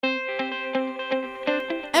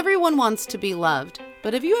Everyone wants to be loved,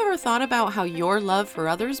 but have you ever thought about how your love for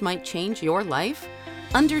others might change your life?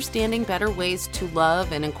 Understanding better ways to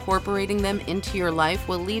love and incorporating them into your life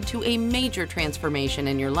will lead to a major transformation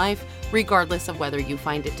in your life, regardless of whether you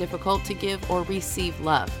find it difficult to give or receive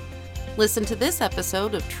love. Listen to this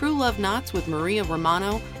episode of True Love Knots with Maria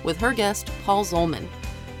Romano with her guest, Paul Zolman.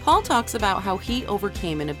 Paul talks about how he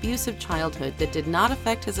overcame an abusive childhood that did not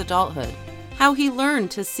affect his adulthood, how he learned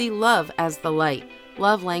to see love as the light,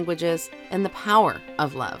 love languages, and the power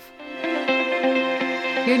of love.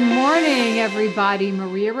 Good morning, everybody.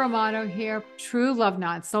 Maria Romano here, True Love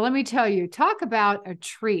Knots. So let me tell you, talk about a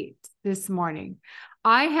treat this morning.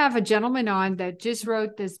 I have a gentleman on that just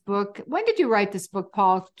wrote this book. When did you write this book,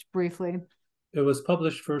 Paul, briefly? It was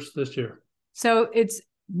published first this year. So it's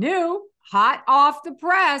new, hot off the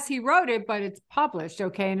press. He wrote it, but it's published,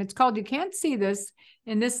 okay? And it's called, you can't see this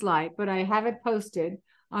in this light, but I have it posted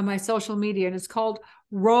on my social media, and it's called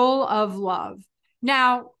Roll of Love.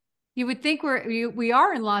 Now, you would think we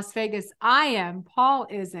are in Las Vegas. I am. Paul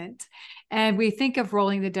isn't. And we think of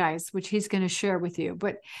rolling the dice, which he's going to share with you.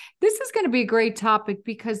 But this is going to be a great topic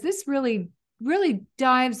because this really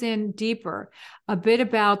dives in deeper a bit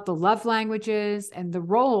about the love languages and the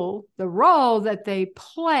role that they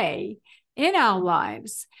play in our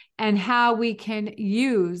lives and how we can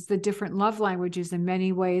use the different love languages in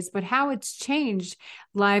many ways, but how it's changed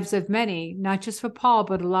lives of many, not just for Paul,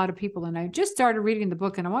 but a lot of people. And I just started reading the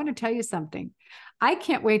book, and I want to tell you something. I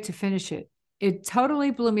can't wait to finish it. It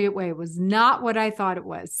totally blew me away. It was not what I thought it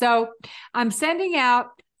was. So I'm sending out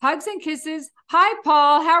hugs and kisses. Hi,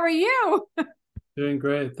 Paul. How are you? Doing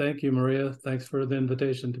great. Thank you, Maria. Thanks for the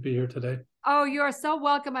invitation to be here today. Oh, you are so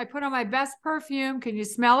welcome. I put on my best perfume. Can you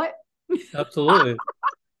smell it? Absolutely.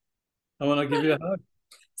 I want to give you a hug.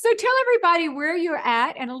 So tell everybody where you're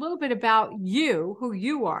at and a little bit about you, who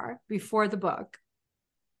you are before the book.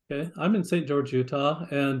 Okay. I'm in St. George, Utah,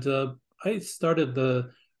 and I started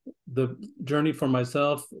the journey for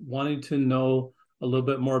myself wanting to know a little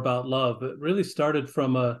bit more about love. It really started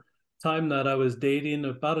from a time that I was dating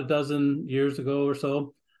about a dozen years ago or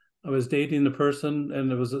so. I was dating a person,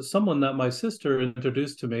 and it was someone that my sister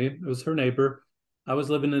introduced to me. It was her neighbor. I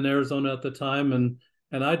was living in Arizona at the time,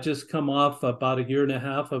 and I'd just come off about a year and a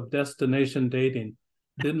half of destination dating.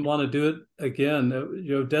 Didn't want to do it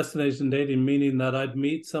again. Destination dating, meaning that I'd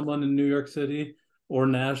meet someone in New York City or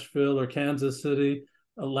Nashville or Kansas City,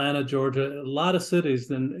 Atlanta, Georgia, a lot of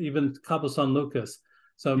cities, and even Cabo San Lucas.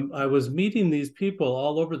 So I was meeting these people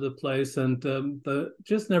all over the place, and the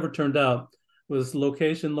just never turned out. It was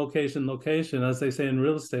location, location, location, as they say in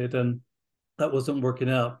real estate, and that wasn't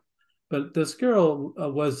working out. But this girl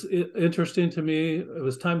was interesting to me. It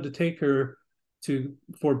was time to take her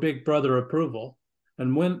for Big Brother approval.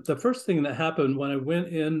 And when the first thing that happened when I went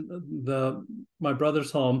in my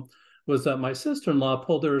brother's home was that my sister-in-law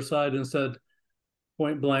pulled her aside and said,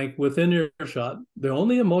 point blank, within earshot, the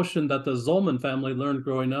only emotion that the Zolman family learned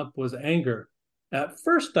growing up was anger. At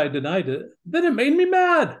first, I denied it. Then it made me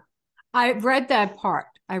mad. I read that part,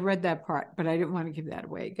 but I didn't want to give that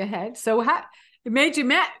away. Go ahead. So it made you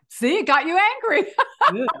mad. See, it got you angry.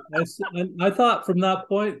 Yeah, I thought from that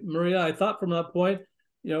point, Maria,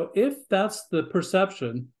 if that's the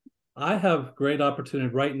perception, I have great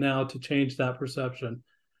opportunity right now to change that perception.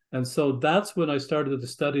 And so that's when I started the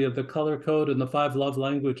study of the color code and the 5 love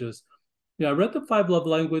languages. I read the 5 love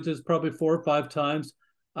languages probably 4 or 5 times.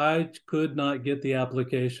 I could not get the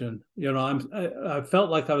application. I felt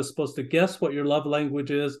like I was supposed to guess what your love language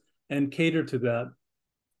is and cater to that.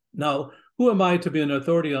 Now, who am I to be an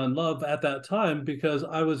authority on love at that time? Because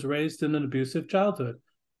I was raised in an abusive childhood.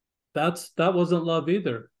 That wasn't love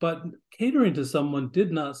either. But catering to someone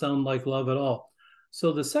did not sound like love at all.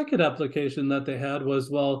 So the second application that they had was,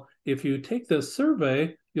 well, if you take this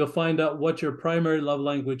survey, you'll find out what your primary love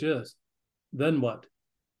language is. Then what?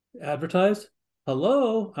 Advertise?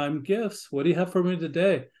 Hello, I'm gifts. What do you have for me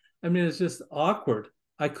today? I mean, it's just awkward.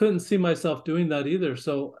 I couldn't see myself doing that either.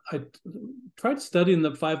 So I tried studying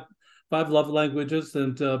the five love languages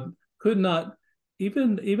and could not,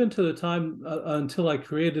 even to the time until I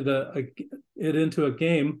created it into a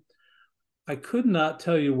game, I could not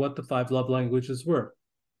tell you what the 5 love languages were.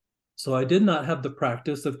 So I did not have the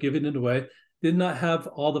practice of giving it away, did not have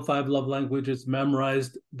all the 5 love languages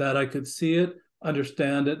memorized that I could see it,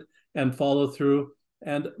 understand it, and follow through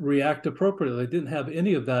and react appropriately. I didn't have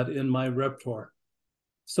any of that in my repertoire.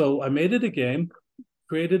 So I made it a game,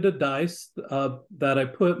 created a dice that I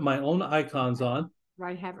put my own icons on.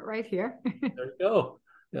 Right, have it right here. There you go.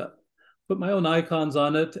 Yeah, put my own icons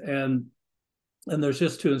on it, and there's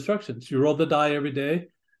just 2 instructions. You roll the die every day.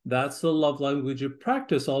 That's the love language you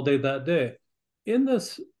practice all day that day. In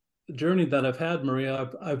this journey that I've had, Maria,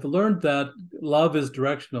 I've learned that love is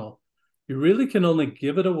directional. You really can only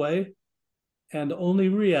give it away and only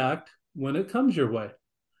react when it comes your way.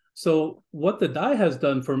 So what the die has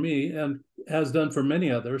done for me and has done for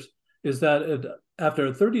many others is that after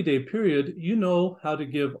a 30-day period, you know how to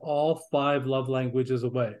give all 5 love languages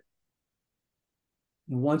away.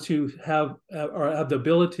 Once you have the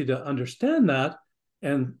ability to understand that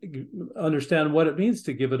and understand what it means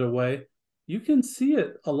to give it away, you can see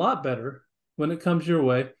it a lot better when it comes your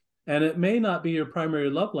way. And it may not be your primary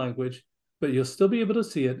love language, but you'll still be able to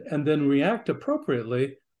see it and then react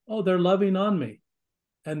appropriately. Oh, they're loving on me.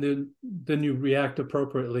 And then you react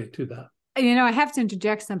appropriately to that. I have to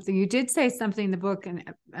interject something. You did say something in the book,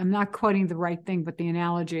 and I'm not quoting the right thing, but the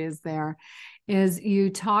analogy is there, is you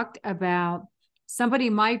talked about somebody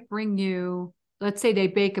might bring you, let's say they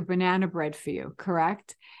bake a banana bread for you,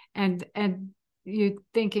 correct? And you're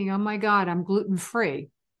thinking, oh my God, I'm gluten-free.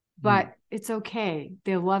 But it's okay.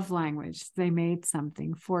 Their love language, they made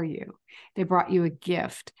something for you. They brought you a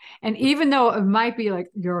gift. And even though it might be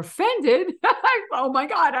like, you're offended, oh my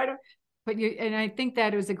God, I don't, but and I think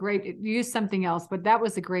that it was you used something else, but that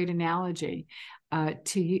was a great analogy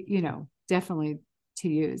to, definitely to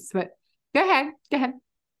use. But go ahead.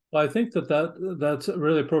 Well, I think that's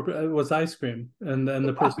really appropriate. It was ice cream, and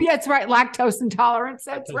the person. Yeah, that's right. Lactose intolerance.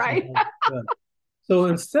 That's right. Yeah. So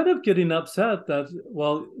instead of getting upset that,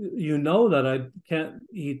 well, that I can't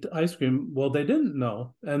eat ice cream, well, they didn't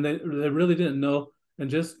know, and they really didn't know, and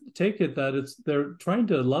just take it that they're trying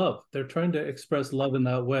to love, they're trying to express love in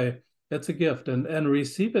that way. It's a gift, and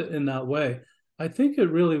receive it in that way. I think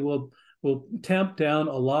it really will tamp down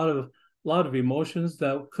a lot of emotions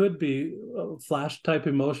that could be flash type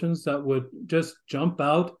emotions that would just jump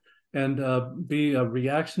out and be a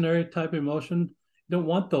reactionary type emotion. You don't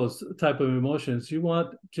want those type of emotions. You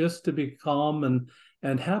want just to be calm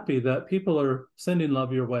and happy that people are sending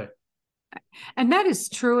love your way. And that is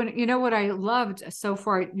true. And you know what I loved so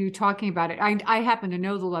far, you talking about it. I happen to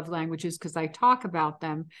know the love languages because I talk about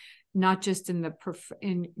them, not just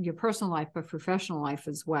in your personal life, but professional life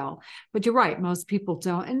as well. But you're right. Most people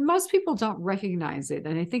don't, and most people don't recognize it.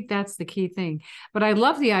 And I think that's the key thing. But I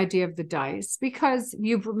love the idea of the dice because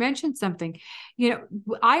you've mentioned something,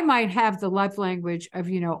 I might have the love language of,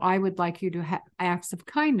 I would like you to have acts of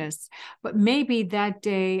kindness, but maybe that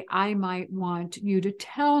day I might want you to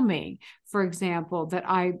tell me, for example, that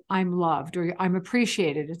I'm loved or I'm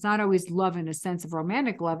appreciated. It's not always love in a sense of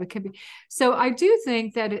romantic love. It could be. So I do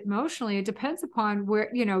think that emotionally, it depends upon where,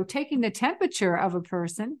 taking the temperature of a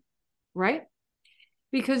person, right?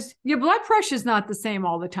 Because your blood pressure is not the same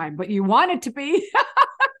all the time, but you want it to be.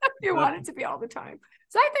 You want it to be all the time.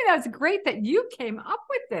 So I think that's great that you came up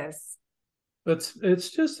with this.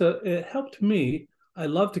 It's just it helped me. I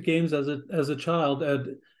loved games as a child,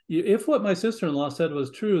 and if what my sister-in-law said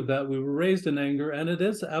was true, that we were raised in anger, and it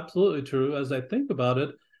is absolutely true as I think about it,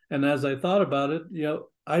 and as I thought about it,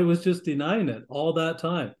 I was just denying it all that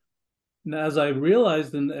time. And as I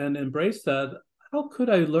realized and embraced that, how could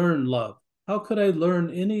I learn love? How could I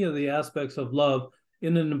learn any of the aspects of love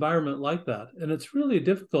in an environment like that? And it's really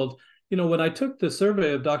difficult. When I took the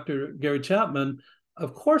survey of Dr. Gary Chapman,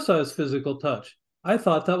 of course I was physical touch. I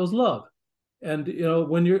thought that was love. And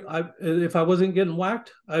if I wasn't getting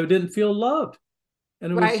whacked, I didn't feel loved.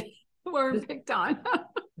 And it right. We're picked on.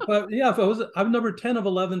 I'm number 10 of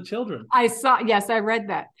 11 children. Yes, I read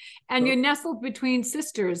that. And you're nestled between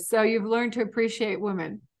sisters, so you've learned to appreciate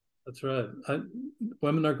women. That's right.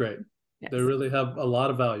 Women are great. Yes. They really have a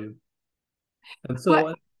lot of value. And so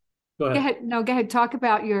go ahead. Go ahead. Talk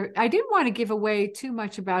about I didn't want to give away too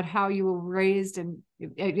much about how you were raised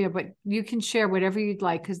but you can share whatever you'd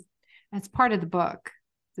like because that's part of the book.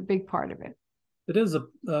 It's a big part of it. It is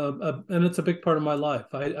and it's a big part of my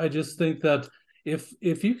life. I just think that if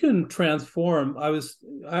you can transform,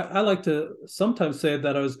 I like to sometimes say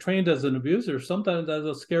that I was trained as an abuser. Sometimes I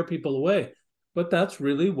will scare people away, but that's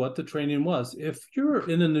really what the training was. If you're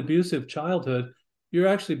in an abusive childhood, you're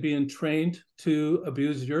actually being trained to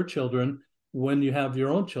abuse your children when you have your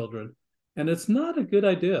own children, and it's not a good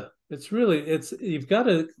idea. You've got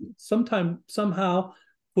to somehow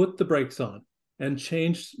put the brakes on and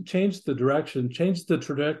change the direction, change the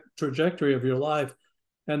trajectory of your life.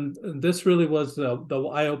 And this really was the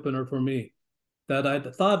eye-opener for me, that I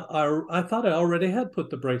thought I already had put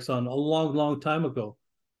the brakes on a long, long time ago,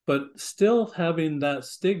 but still having that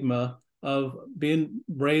stigma of being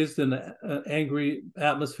raised in an angry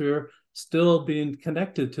atmosphere, still being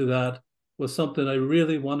connected to that was something I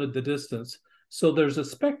really wanted to distance. So there's a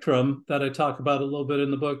spectrum that I talk about a little bit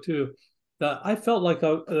in the book too, that I felt like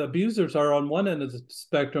abusers are on one end of the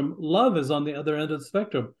spectrum. Love is on the other end of the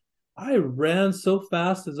spectrum. I ran so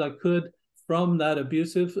fast as I could from that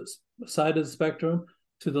abusive side of the spectrum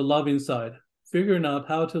to the loving side, figuring out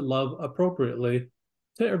how to love appropriately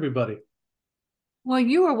to everybody. Well,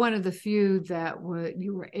 you were one of the few that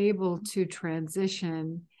you were able to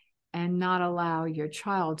transition and not allow your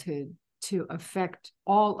childhood to affect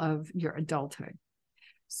all of your adulthood.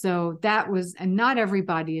 So that was, and not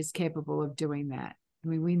everybody is capable of doing that. I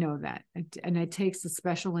mean, we know that. And it takes a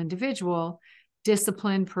special individual,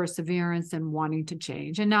 discipline, perseverance, and wanting to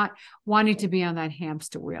change and not wanting to be on that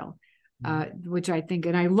hamster wheel. Which I think,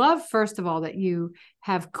 and I love, first of all, that you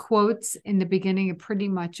have quotes in the beginning of pretty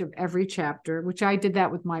much of every chapter, which I did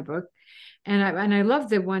that with my book. And I love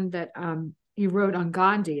the one that you wrote on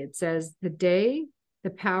Gandhi. It says, the day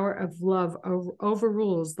the power of love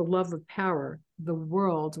overrules the love of power, the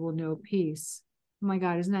world will know peace. Oh my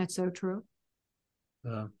God, isn't that so true?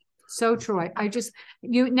 So true. I just,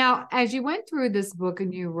 now, as you went through this book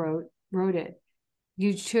and you wrote it,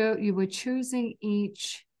 you were choosing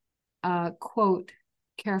each quote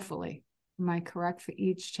carefully. Am I correct, for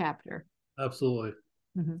each chapter? Absolutely.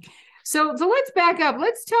 Mm-hmm. So let's back up.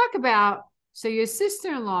 Let's talk about, so your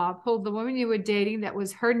sister-in-law pulled the woman you were dating that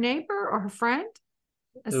was her neighbor or her friend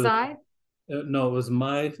aside? No, it was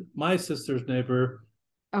my sister's neighbor.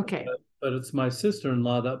 Okay. But it's my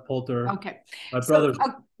sister-in-law that pulled her. Okay. My brother.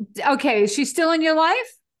 Okay. Is she still in your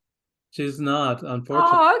life? She's not,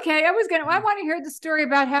 unfortunately. Oh, okay. I want to hear the story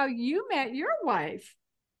about how you met your wife.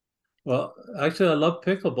 Well, actually, I love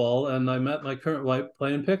pickleball, and I met my current wife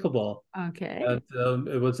playing pickleball. Okay. And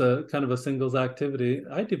it was a kind of a singles activity.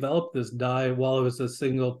 I developed this dye while I was a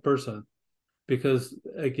single person because,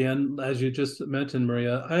 again, as you just mentioned,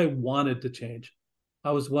 Maria, I wanted to change.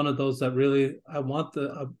 I was one of those that really, I want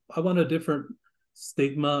a different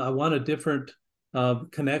stigma. I want a different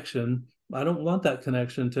connection. I don't want that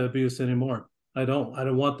connection to abuse anymore. I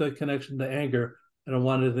don't want the connection to anger. I don't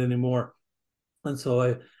want it anymore. And so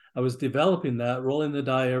I was developing that, rolling the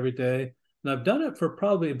die every day. And I've done it for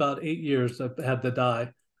probably about 8 years. I've had the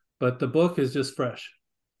die, but the book is just fresh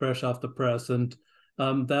off the press. And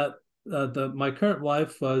my current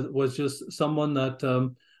wife was just someone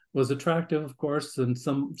that was attractive, of course, and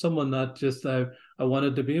someone that just I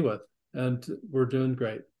wanted to be with. And we're doing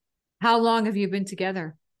great. How long have you been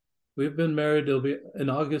together? We've been married. In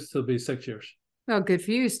August, it'll be 6 years. Well, good for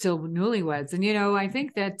you, still newlyweds. And, I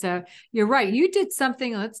think that you're right. You did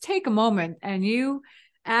something, let's take a moment, and you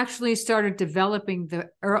actually started developing the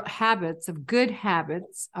good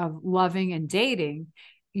habits of loving and dating,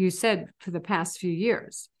 you said, for the past few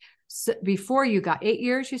years. So before you got 8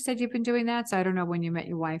 years, you said you've been doing that. So I don't know when you met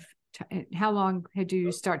your wife. How long did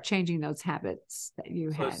you start changing those habits that you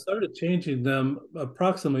had? I started changing them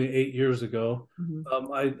approximately 8 years ago.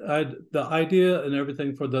 Mm-hmm. The idea and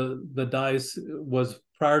everything for the dice was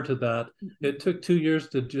prior to that. Mm-hmm. It took 2 years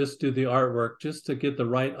to just do the artwork, just to get the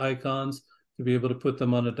right icons to be able to put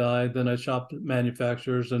them on a die. Then I shopped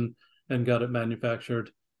manufacturers and got it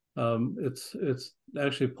manufactured. It's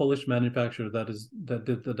actually a Polish manufacturer that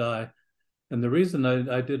did the die. And the reason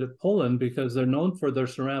I did it Poland, because they're known for their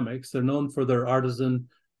ceramics. They're known for their artisan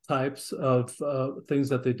types of things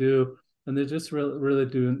that they do. And they just really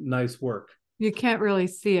do nice work. You can't really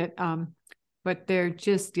see it, but they're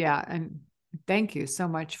just, yeah. And thank you so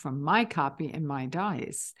much for my copy and my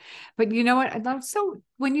dies. But you know what? So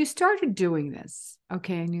when you started doing this,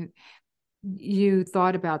 okay, and you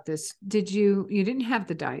thought about this, you didn't have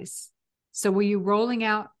the dice. So were you rolling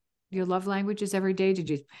out your love languages every day? Did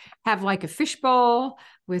you have like a fishbowl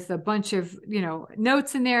with a bunch of,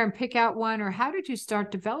 notes in there and pick out one? Or how did you start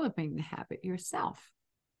developing the habit yourself?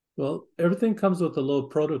 Well, everything comes with a little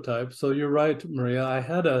prototype. So you're right, Maria. I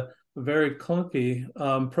had a very clunky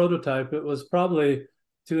prototype. It was probably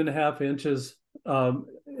 2.5 inches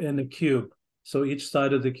in a cube. So each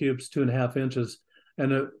side of the cube's 2.5 inches.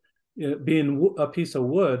 And it being a piece of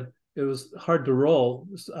wood, it was hard to roll.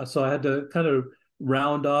 So I had to kind of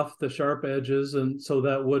round off the sharp edges, and so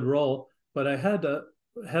that would roll. But I had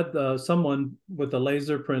someone with a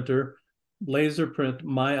laser printer laser print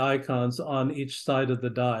my icons on each side of the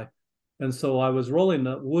die, and so I was rolling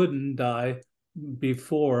a wooden die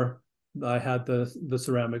before I had the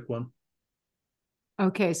ceramic one.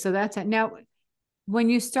 Okay, so that's it. Now, when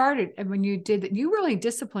you started and when you did that, you really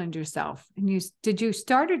disciplined yourself, and you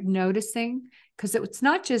started noticing, because it's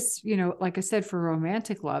not just, like I said, for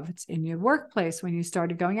romantic love, it's in your workplace when you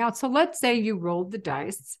started going out. So let's say you rolled the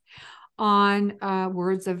dice on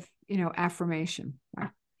words of, affirmation, right?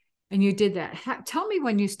 And you did that. Tell me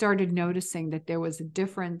when you started noticing that there was a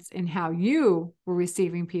difference in how you were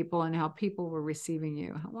receiving people and how people were receiving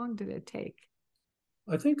you. How long did it take?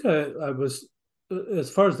 I think I was as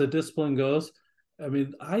far as the discipline goes, I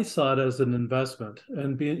mean, I saw it as an investment.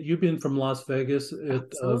 And you being from Las Vegas,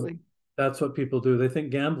 Absolutely. that's what people do. They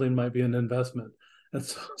think gambling might be an investment. And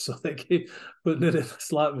so they keep putting it in a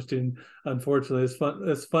slot machine. Unfortunately, it's fun.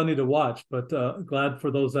 It's funny to watch, but glad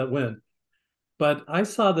for those that win. But I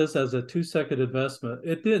saw this as a 2-second investment.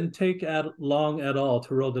 It didn't take long at all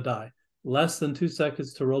to roll the die. Less than 2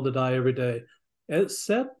 seconds to roll the die every day. It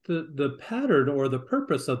set the pattern or the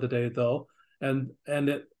purpose of the day, though, and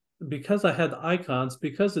it, because I had the icons,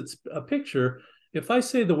 because it's a picture. If I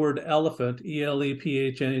say the word elephant,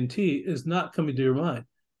 ELEPHANT, is not coming to your mind.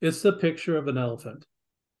 It's the picture of an elephant.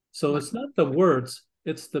 So it's not the words,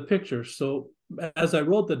 it's the picture. So as I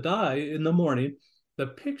rolled the die in the morning, the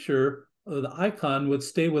picture, the icon would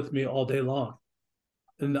stay with me all day long.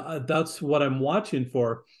 And that's what I'm watching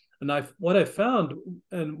for. And what I found,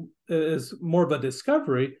 and is more of a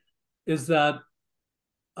discovery, is that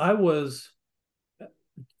I was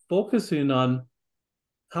focusing on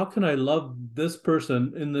how can I love this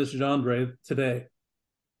person in this genre today?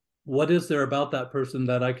 What is there about that person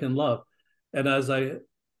that I can love? And as I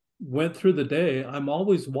went through the day, I'm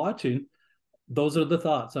always watching. Those are the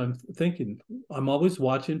thoughts I'm thinking. I'm always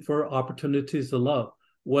watching for opportunities to love.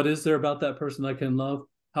 What is there about that person I can love?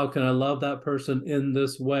 How can I love that person in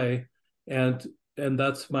this way? And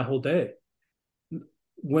that's my whole day.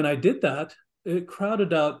 When I did that, it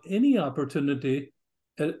crowded out any opportunity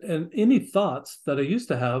and any thoughts that I used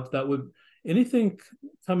to have that would, anything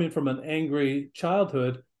coming from an angry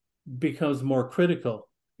childhood becomes more critical.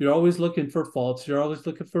 You're always looking for faults. You're always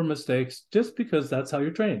looking for mistakes just because that's how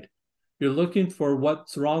you're trained. You're looking for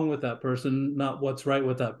what's wrong with that person, not what's right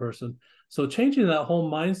with that person. So changing that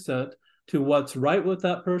whole mindset to what's right with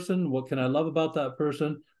that person, what can I love about that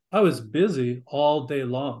person? I was busy all day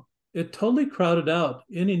long. It totally crowded out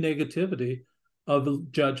any negativity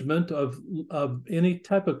of judgment, of any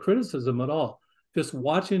type of criticism at all. Just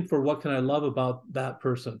watching for what can I love about that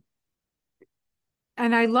person.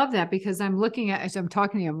 And I love that because I'm looking at, as I'm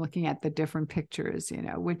talking to you, I'm looking at the different pictures,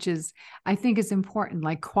 which is, I think is important,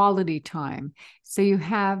 like quality time. So you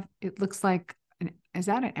have, it looks like, is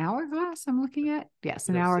that an hourglass I'm looking at? Yes,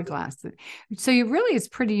 an hourglass. So you really, it's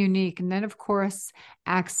pretty unique. And then of course,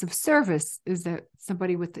 acts of service is that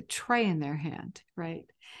somebody with a tray in their hand, right?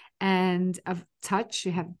 And of touch,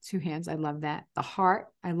 you have two hands. I love that. The heart,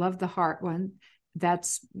 I love the heart one.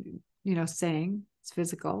 That's, saying it's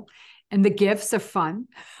physical. And the gifts are fun.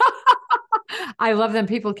 I love them.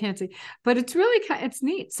 People can't see, but it's really, it's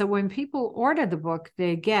neat. So when people order the book,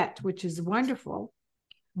 they get, which is wonderful,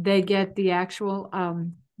 they get the actual,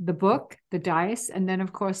 the book, the dice, and then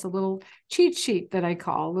of course a little cheat sheet that I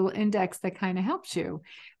call a little index that kind of helps you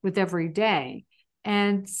with every day.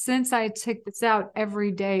 And since I took this out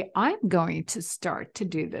every day, I'm going to start to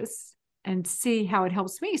do this and see how it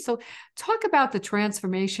helps me. So talk about the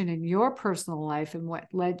transformation in your personal life and what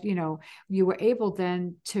led, you were able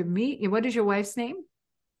then to meet, what is your wife's name?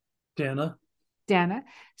 Jana.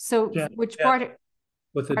 So which part?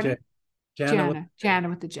 With a J. Jana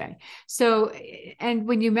with the J. So, and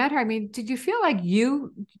when you met her, I mean, did you feel like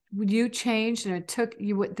you changed and it took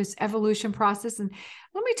you this evolution process? And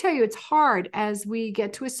let me tell you, it's hard as we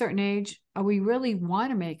get to a certain age. We really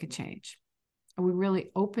want to make a change. Are we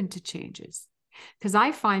really open to changes? Because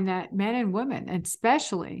I find that men and women, and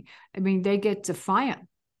especially, I mean, they get defiant.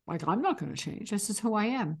 Like, I'm not going to change. This is who I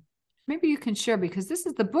am. Maybe you can share, because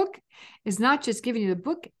the book is not just giving you, the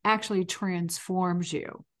book actually transforms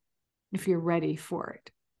you if you're ready for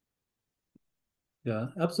it. Yeah,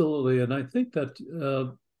 absolutely. And I think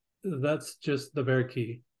that that's just the very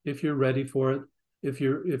key. If you're ready for it, if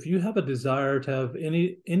you have a desire to have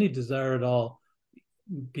any desire at all,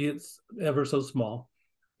 be it ever so small,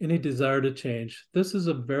 any desire to change, this is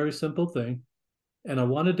a very simple thing. And I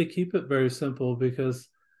wanted to keep it very simple because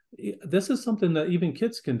this is something that even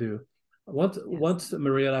kids can do. Once,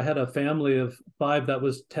 Maria, I had a family of 5 that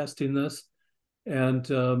was testing this, and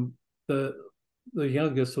the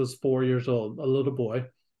youngest was 4 years old, a little boy,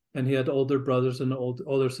 and he had older brothers and an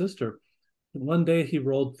older sister. And one day he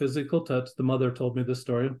rolled physical touch. The mother told me this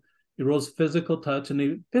story. He rolls physical touch and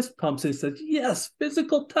he fist pumps. He says, "Yes,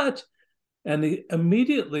 physical touch." And he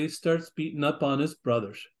immediately starts beating up on his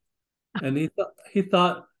brothers. And he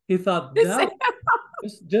thought that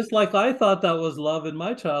just like I thought that was love in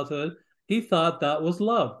my childhood, he thought that was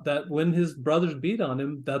love, that when his brothers beat on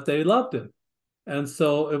him, that they loved him. And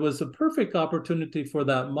so it was a perfect opportunity for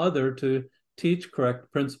that mother to teach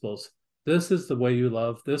correct principles. This is the way you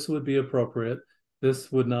love. This would be appropriate.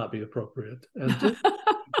 This would not be appropriate. And just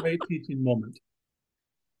a great teaching moment.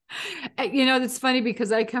 That's funny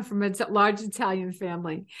because I come from a large Italian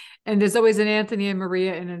family, and there's always an Anthony and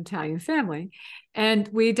Maria in an Italian family, and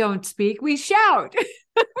we don't speak, we shout.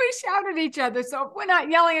 We shout at each other. So if we're not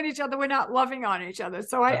yelling at each other, we're not loving on each other.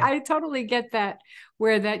 So I totally get that,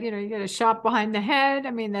 where that, you get a shot behind the head.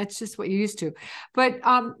 I mean, that's just what you're used to. But,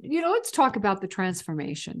 let's talk about the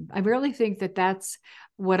transformation. I really think that that's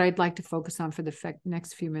what I'd like to focus on for the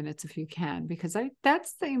next few minutes, if you can, because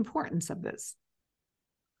that's the importance of this.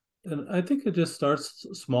 And I think it just starts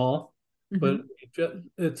small, but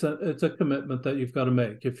it's a commitment that you've got to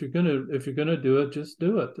make. If you're gonna do it, just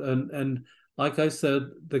do it. And like I said,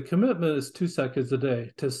 the commitment is 2 seconds a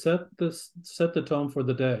day to set the tone for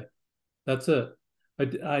the day. That's it.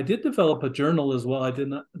 I did develop a journal as well. I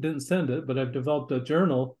didn't send it, but I've developed a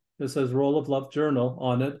journal that says Roll of Love Journal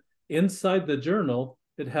on it. Inside the journal,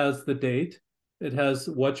 it has the date, it has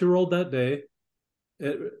what you rolled that day,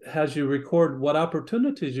 it has you record what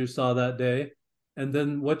opportunities you saw that day, and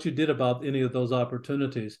then what you did about any of those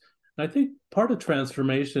opportunities. And I think part of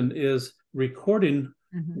transformation is recording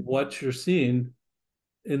what you're seeing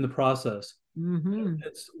in the process.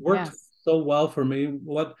 It's worked so well for me. Have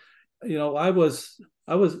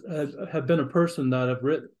been a person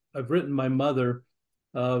that I've written my mother.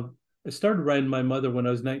 I started writing my mother when I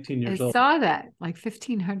was 19 years old. I saw that, like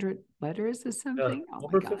 1,500 letters or something. Yeah,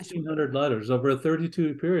 over 1,500 letters over a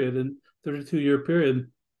 32-year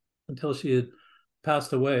period until she had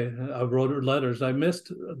passed away. I wrote her letters. I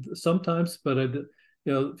missed sometimes, but I did,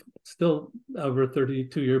 still over a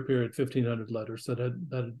 32-year period, 1,500 letters that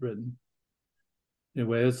I'd written.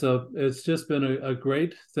 Anyway, it's just been a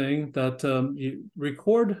great thing that you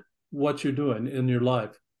record what you're doing in your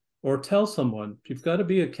life, or tell someone. You've got to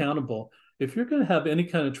be accountable. If you're going to have any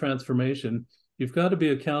kind of transformation, you've got to be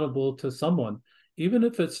accountable to someone, even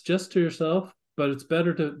if it's just to yourself, but it's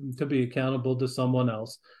better to be accountable to someone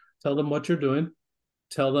else. Tell them what you're doing,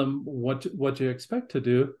 tell them what you expect to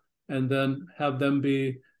do, and then have them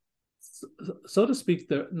be, so to speak,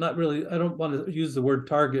 they're not really, I don't want to use the word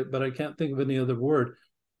target, but I can't think of any other word.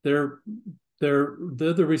 They're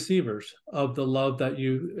the receivers of the love that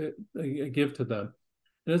you give to them.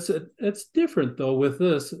 And it's different though with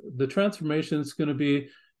this. The transformation is going to be,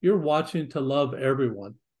 you're watching to love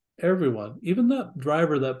everyone, even that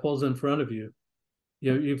driver that pulls in front of you.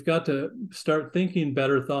 You've got to start thinking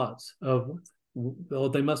better thoughts of, oh,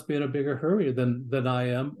 they must be in a bigger hurry than I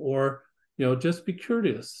am, or just be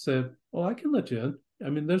curious. Say, oh, I can let you in. I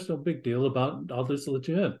mean, there's no big deal about, I'll just let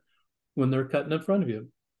you in when they're cutting in front of you.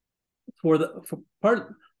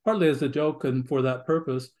 Partly as a joke and for that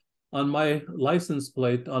purpose, on my license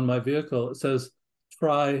plate on my vehicle, it says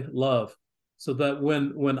 "Try love," so that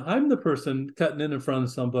when I'm the person cutting in front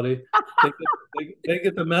of somebody, they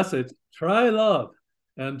get the message, try love,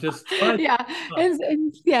 and just try. Yeah,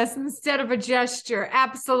 and yes, instead of a gesture,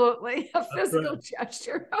 absolutely, a physical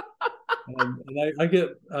gesture. And I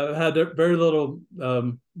had very little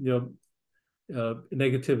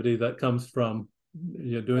negativity that comes from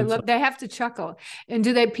doing something. They have to chuckle. And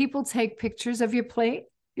people take pictures of your plate?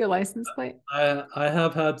 Your license plate? I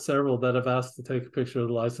have had several that have asked to take a picture of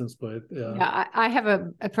the license plate. Yeah, I have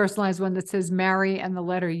a personalized one that says Mary and the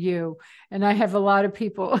letter U, and I have a lot of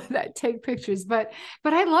people that take pictures. But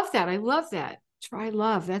I love that. I love that. Try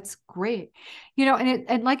love. That's great.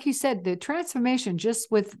 And like you said, the transformation just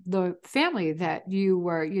with the family that you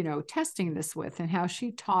were, testing this with, and how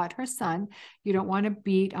she taught her son, you don't want to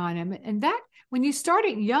beat on him, and that when you start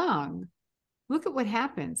it young, look at what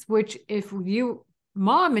happens. Which if you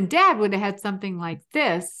Mom and Dad would have had something like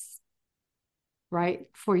this, right?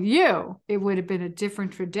 For you, it would have been a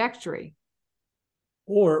different trajectory.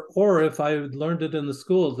 Or if I had learned it in the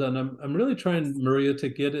schools, and I'm really trying, Maria, to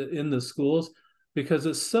get it in the schools, because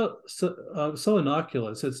it's so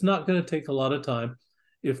innocuous. It's not going to take a lot of time.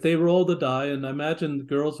 If they roll the die, and I imagine the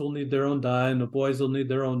girls will need their own die and the boys will need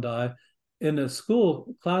their own die. In a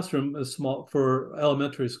school classroom, is small for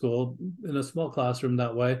elementary school, in a small classroom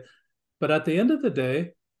that way. But at the end of the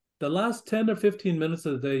day, the last 10 or 15 minutes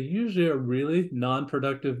of the day usually are really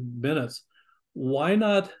non-productive minutes. Why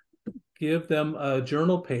not give them a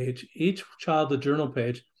journal page, each child a journal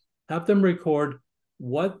page, have them record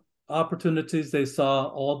what opportunities they saw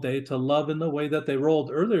all day to love in the way that they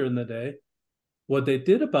rolled earlier in the day, what they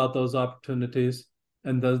did about those opportunities,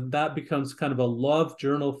 and that becomes kind of a love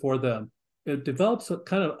journal for them. It develops a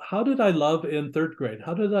kind of, how did I love in third grade?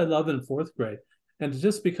 How did I love in fourth grade? And it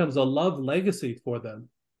just becomes a love legacy for them.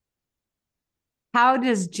 How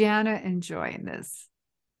does Jana enjoy this?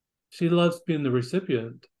 She loves being the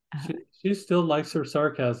recipient. She still likes her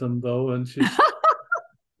sarcasm, though, and she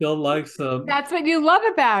still likes... That's what you love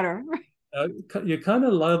about her. You kind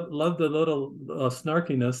of love the little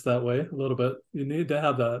snarkiness that way a little bit. You need to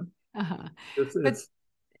have that. Uh-huh. It's, But it's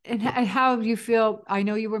and how do you feel? I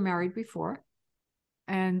know you were married before,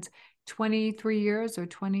 and 23 years or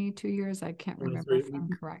 22 years, I can't remember if I'm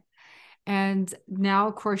correct. And now,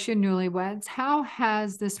 of course, you're newlyweds. How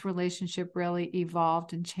has this relationship really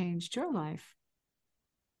evolved and changed your life?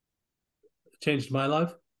 changed my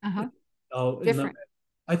life. Uh-huh. Oh, Different.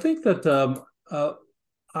 I think that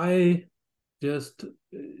I just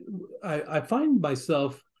I find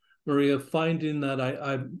myself, Maria, finding that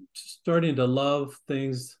I'm starting to love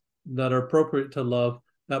things that are appropriate to love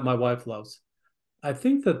that my wife loves. I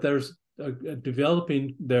think that there's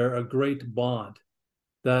developing there a great bond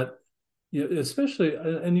that, especially,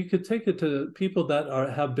 and you could take it to people that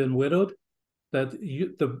have been widowed, that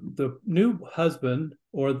the new husband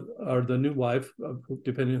or the new wife,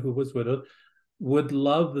 depending on who was widowed, would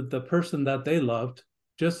love the person that they loved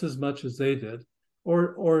just as much as they did,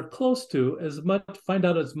 or close to as much, find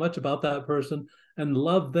out as much about that person and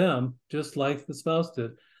love them just like the spouse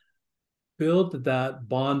did. Build that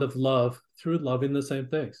bond of love through loving the same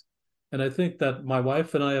things. And I think that my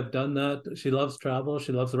wife and I have done that. She loves travel.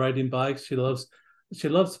 She loves riding bikes. She loves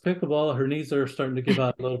pickleball. Her knees are starting to give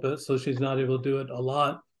out a little bit, so she's not able to do it a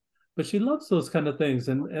lot. But she loves those kind of things,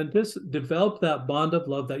 and just develop that bond of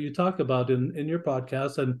love that you talk about in your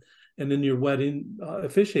podcast and in your wedding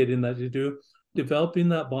officiating that you do. Developing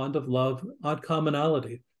that bond of love on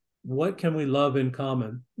commonality. What can we love in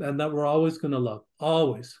common, and that we're always going to love,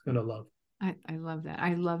 always going to love. I love that.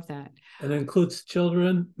 I love that. And it includes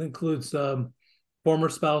children, includes former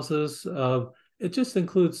spouses. It just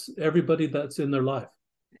includes everybody that's in their life,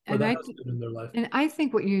 or And that I has been in their life. and I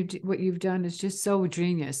think what you've done is just so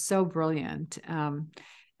genius, so brilliant. And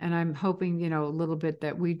I'm hoping, a little bit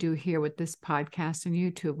that we do here with this podcast and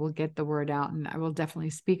YouTube will get the word out, and I will definitely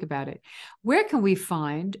speak about it. Where can we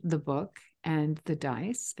find the book and the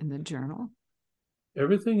dice and the journal?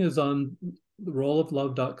 Everything is on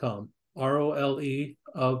roleoflove.com. ROLE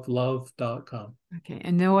of love.com. Okay.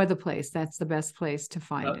 And no other place. That's the best place to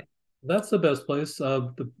find it. That's the best place.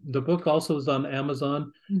 The book also is on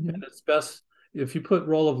Amazon, and it's best if you put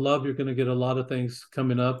Role of Love, you're going to get a lot of things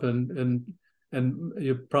coming up, and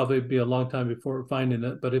you'll probably be a long time before finding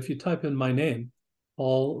it. But if you type in my name,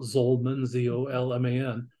 Paul Zolman,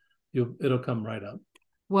 Zolman, it'll come right up.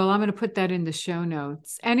 Well, I'm going to put that in the show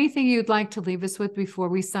notes. Anything you'd like to leave us with before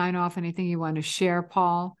we sign off? Anything you want to share,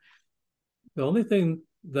 Paul? The only thing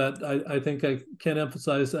that I think I can't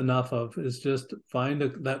emphasize enough of is just find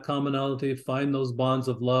that commonality, find those bonds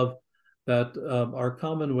of love that are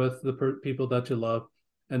common with the people that you love,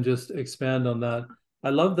 and just expand on that. I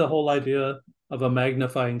love the whole idea of a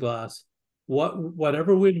magnifying glass.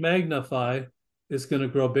 Whatever we magnify is going to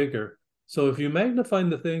grow bigger. So if you magnify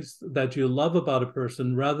the things that you love about a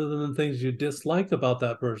person rather than the things you dislike about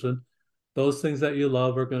that person, those things that you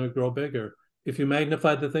love are going to grow bigger. If you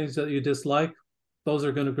magnify the things that you dislike, those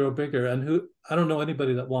are going to grow bigger. And I don't know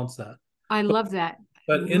anybody that wants that. I love that.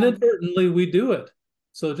 But inadvertently, we do it.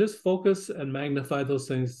 So just focus and magnify those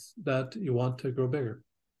things that you want to grow bigger.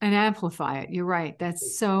 And amplify it. You're right.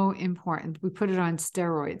 That's so important. We put it on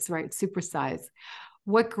steroids, right? Supersize.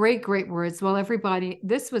 What great, great words. Well, everybody,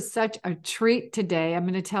 this was such a treat today. I'm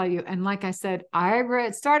going to tell you. And like I said,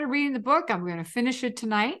 I started reading the book. I'm going to finish it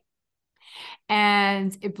tonight.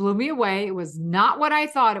 And it blew me away. It was not what I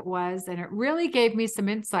thought it was. And it really gave me some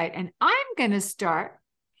insight. And I'm going to start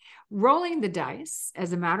rolling the dice.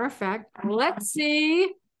 As a matter of fact, let's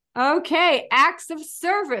see. Okay, acts of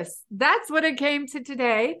service. That's what it came to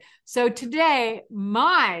today. So today,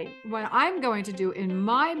 what I'm going to do in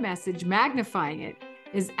my message, magnifying it,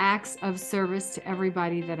 is acts of service to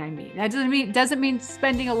everybody that I meet. That doesn't mean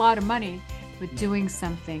spending a lot of money, but doing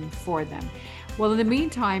something for them. Well, in the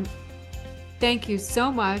meantime, thank you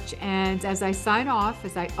so much. And as I sign off,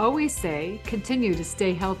 as I always say, continue to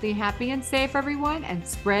stay healthy, happy, and safe, everyone, and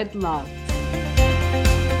spread love.